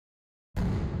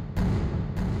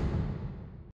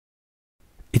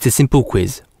It's a simple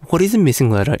quiz. What is the missing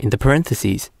letter in the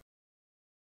parentheses?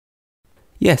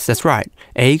 Yes, that's right.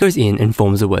 A goes in and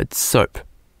forms the word soap.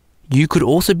 U could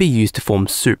also be used to form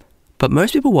soup, but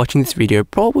most people watching this video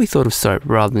probably thought of soap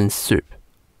rather than soup.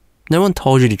 No one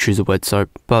told you to choose the word soap,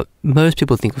 but most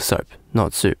people think of soap,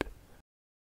 not soup.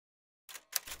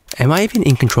 Am I even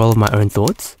in control of my own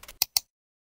thoughts?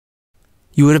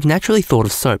 You would have naturally thought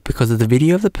of soap because of the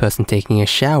video of the person taking a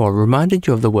shower reminded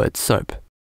you of the word soap.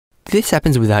 This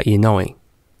happens without you knowing.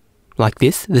 Like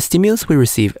this, the stimulus we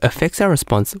receive affects our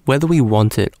response whether we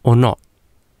want it or not.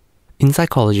 In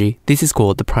psychology, this is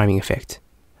called the priming effect.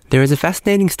 There is a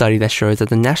fascinating study that shows that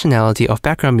the nationality of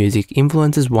background music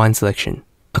influences wine selection.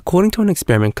 According to an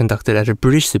experiment conducted at a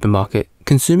British supermarket,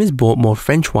 consumers bought more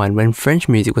French wine when French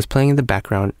music was playing in the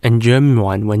background and German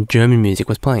wine when German music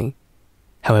was playing.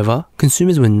 However,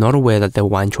 consumers were not aware that their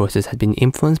wine choices had been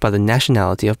influenced by the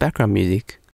nationality of background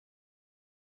music.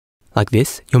 Like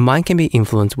this, your mind can be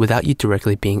influenced without you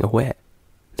directly being aware.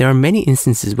 There are many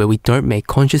instances where we don't make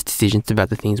conscious decisions about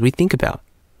the things we think about.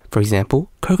 For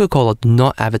example, Coca-Cola did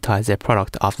not advertise their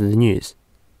product after the news.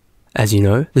 As you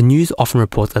know, the news often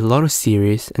reports a lot of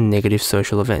serious and negative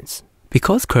social events.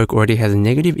 Because Coke already has a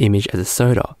negative image as a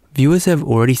soda, viewers who have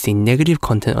already seen negative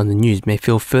content on the news may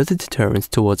feel further deterrence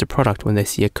towards a product when they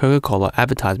see a Coca-Cola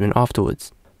advertisement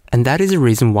afterwards. And that is a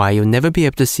reason why you'll never be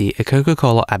able to see a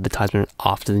Coca-Cola advertisement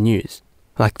after the news.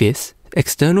 Like this,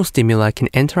 external stimuli can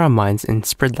enter our minds and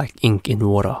spread like ink in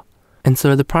water. And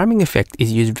so the priming effect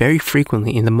is used very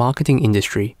frequently in the marketing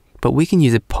industry, but we can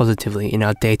use it positively in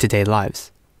our day-to-day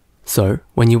lives. So,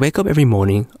 when you wake up every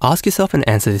morning, ask yourself and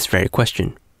answer this very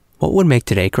question. What would make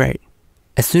today great?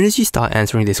 As soon as you start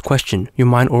answering this question, your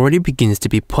mind already begins to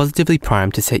be positively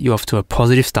primed to set you off to a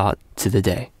positive start to the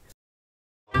day.